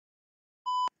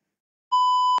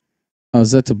Oh,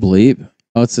 is that to bleep?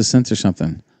 Oh, it's to censor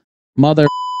something. Mother.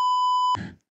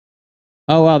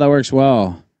 Oh, wow, that works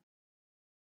well.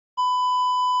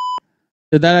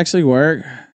 Did that actually work?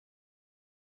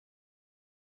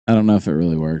 I don't know if it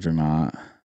really worked or not.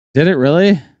 Did it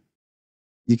really?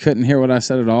 You couldn't hear what I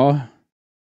said at all?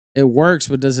 It works,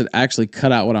 but does it actually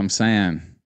cut out what I'm saying?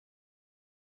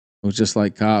 It was just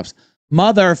like cops.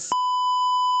 Mother.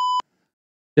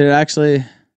 Did it actually?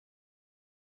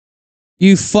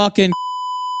 You fucking.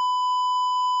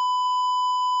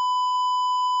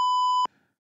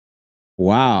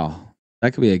 Wow.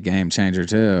 That could be a game changer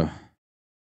too.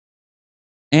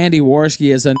 Andy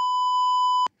Worski is a.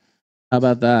 How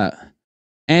about that?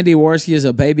 Andy Worski is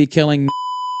a baby killing.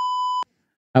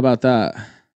 How about that?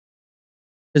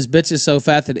 This bitch is so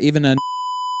fat that even a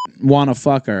wanna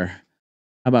fuck her.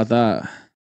 How about that?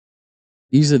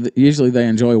 Usually they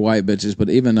enjoy white bitches, but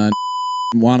even a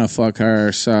wanna fuck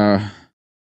her. So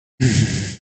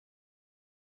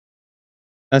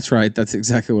that's right. That's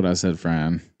exactly what I said,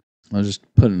 Fran. I'm just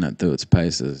putting it through its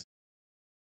paces.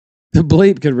 The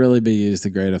bleep could really be used to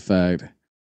great effect.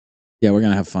 Yeah, we're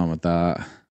gonna have fun with that.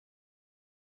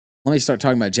 Let me start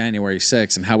talking about January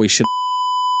 6th and how we should.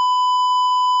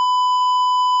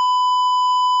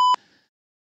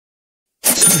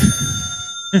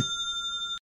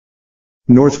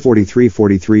 North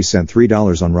 4343 sent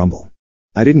 $3 on Rumble.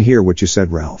 I didn't hear what you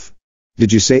said, Ralph.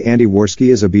 Did you say Andy Worski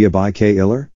is a by K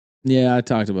iller? Yeah, I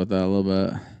talked about that a little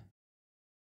bit.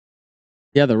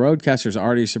 Yeah, the rodecaster's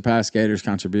already surpassed Gator's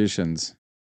contributions.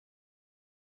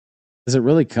 Does it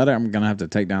really cut it? I'm gonna have to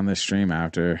take down this stream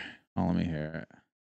after. Oh, let me hear it.